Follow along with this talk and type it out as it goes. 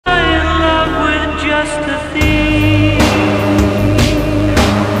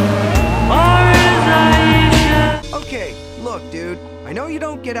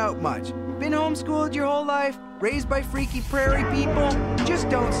homeschooled your whole life, raised by freaky prairie people, just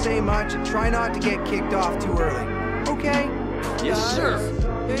don't say much and try not to get kicked off too early. Okay? Yes, sir.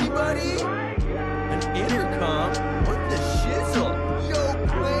 Anybody? An intercom? What the shizzle? Yo,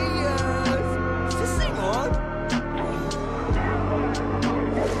 players! Is this thing on?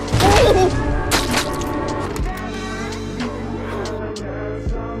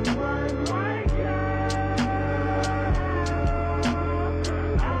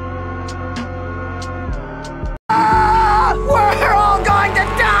 We're all going to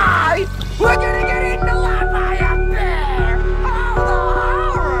die! We're gonna get eaten alive by a bear! Oh, the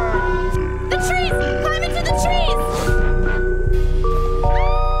horror! The trees! Climb into the trees!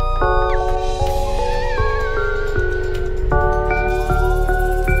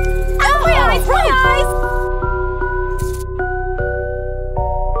 Oh, my eyes! My eyes!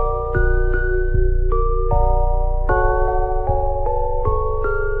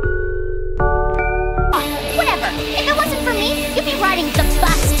 Whatever. If it wasn't for me, you'd be riding the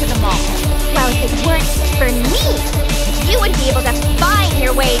bus to the mall. Well, if it weren't for me, you would be able to find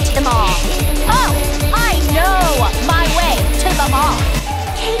your way to the mall. Oh, I know my way to the mall.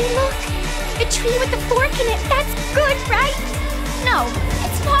 Katie, look. The tree with the fork in it. That's good, right? No,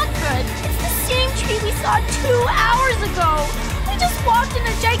 it's not good. It's the same tree we saw 2 hours ago. We just walked in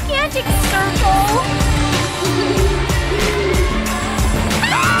a gigantic circle.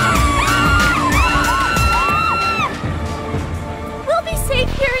 We'll be safe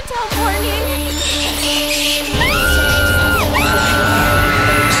here until morning.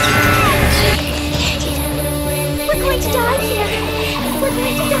 We're going to die here. We're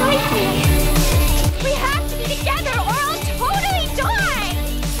going to die here. We have to be together or I'll totally die.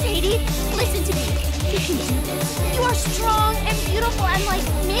 Sadie, listen to me. You can do this. You are strong and beautiful and like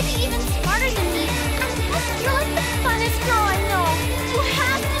maybe even smarter than me. And plus, you're like the funnest girl I know. You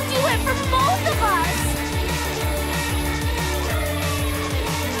have to do it for both of us.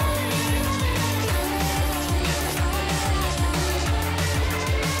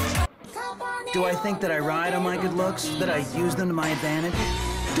 Do I think that I ride on my good looks? That I use them to my advantage?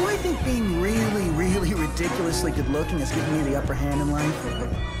 Do I think being really, really ridiculously good looking has given me the upper hand in life?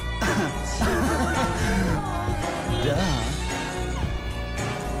 Duh.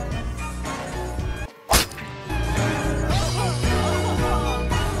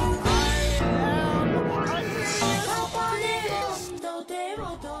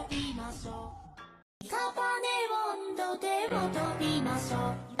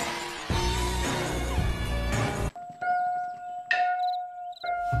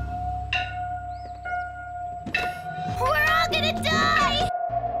 We're all gonna die!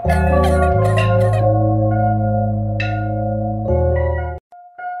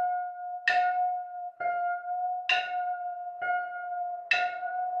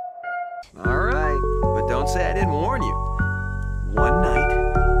 Alright, but don't say I didn't warn you. One night,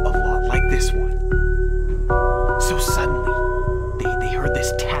 a lot like this one. So suddenly, they heard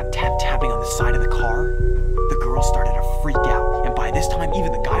this tapping on the side of the car. The girl started to freak out, and by this time,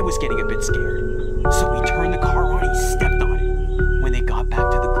 even the guy was getting a bit scared. So he turned the car on, he stepped on it. When they got back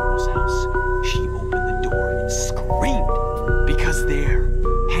to the girl's house, she opened the door and screamed, because there,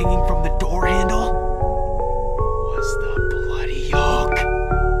 hanging from the door handle, was the bloody hook.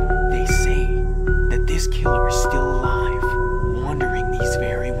 They say that this killer is still alive, wandering these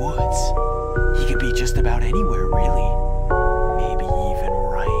very woods. He could be just about anywhere, really. Maybe even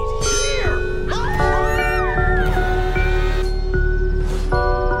right here.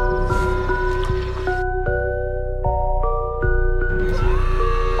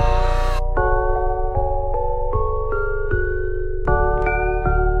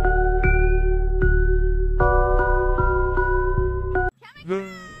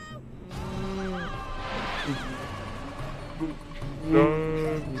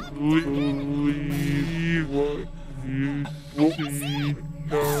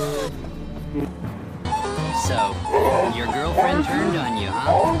 So, your girlfriend turned on you,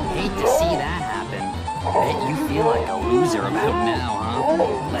 huh? Hate to see that happen. Bet you feel like a loser about now,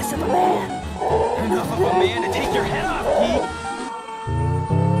 huh? Less of a man. Enough of a man to take your head off, Pete!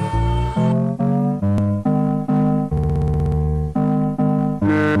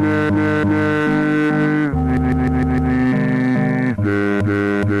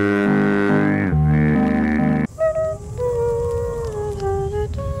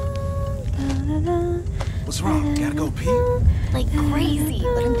 What's wrong? Gotta go pee? Like crazy,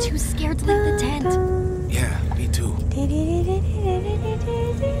 but I'm too scared to leave the tent. Yeah, me too.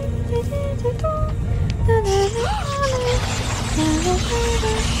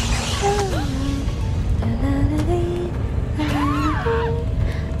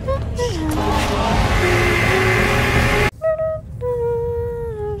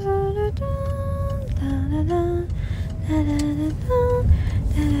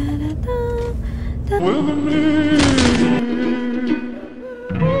 Why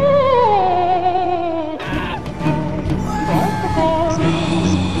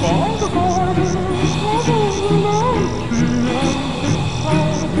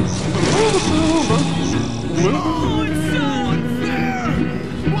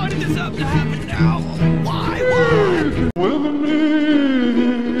did this have to happen now? Why?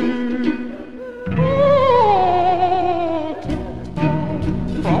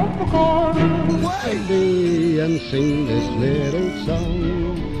 And sing this little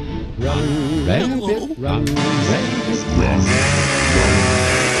song. Run, rabbit, run, rabbit, run.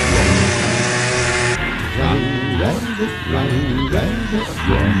 Run, rabbit, run, rabbit,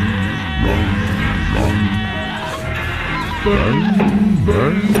 run.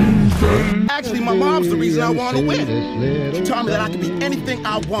 Actually, my mom's the reason I want to win. She told me that I can be anything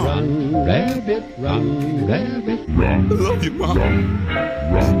I want. Run, rabbit, run, rabbit, run. I love you, Mom.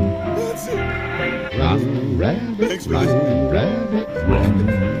 That's it. Run, rabbit, Thanks, run, man. rabbit, run,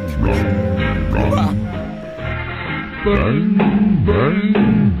 Wow.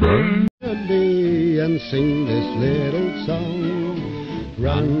 and sing this little song.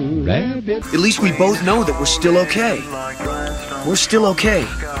 Run, rabbit. At least we both know that we're still okay. We're still okay,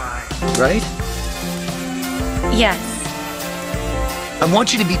 right? Yes. I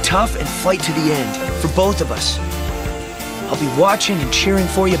want you to be tough and fight to the end, for both of us. I'll be watching and cheering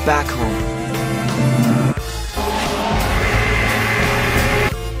for you back home.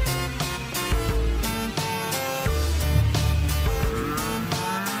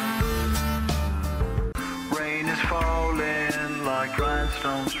 Rain is falling like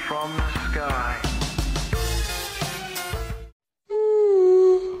grindstones from the sky.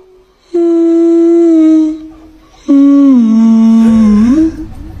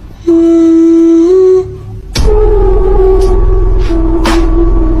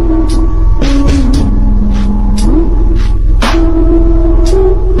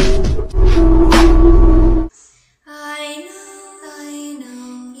 I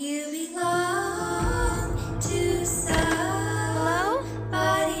know you belong to somebody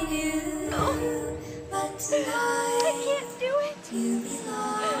new, but tonight I can't do it. you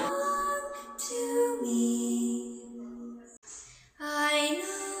belong to me. I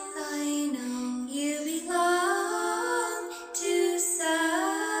know you belong to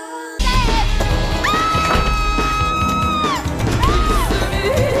somebody.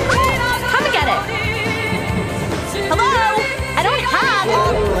 Come and get it. Hello? I don't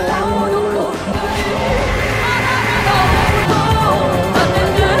have.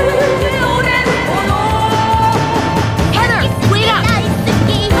 Heather, wait up.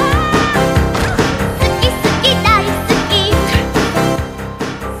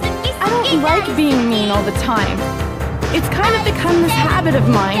 I don't like being mean all the time. It's kind of become this habit of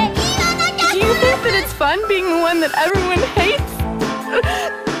mine. Do you think that it's fun being the one that everyone hates?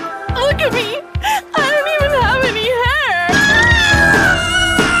 Look at me!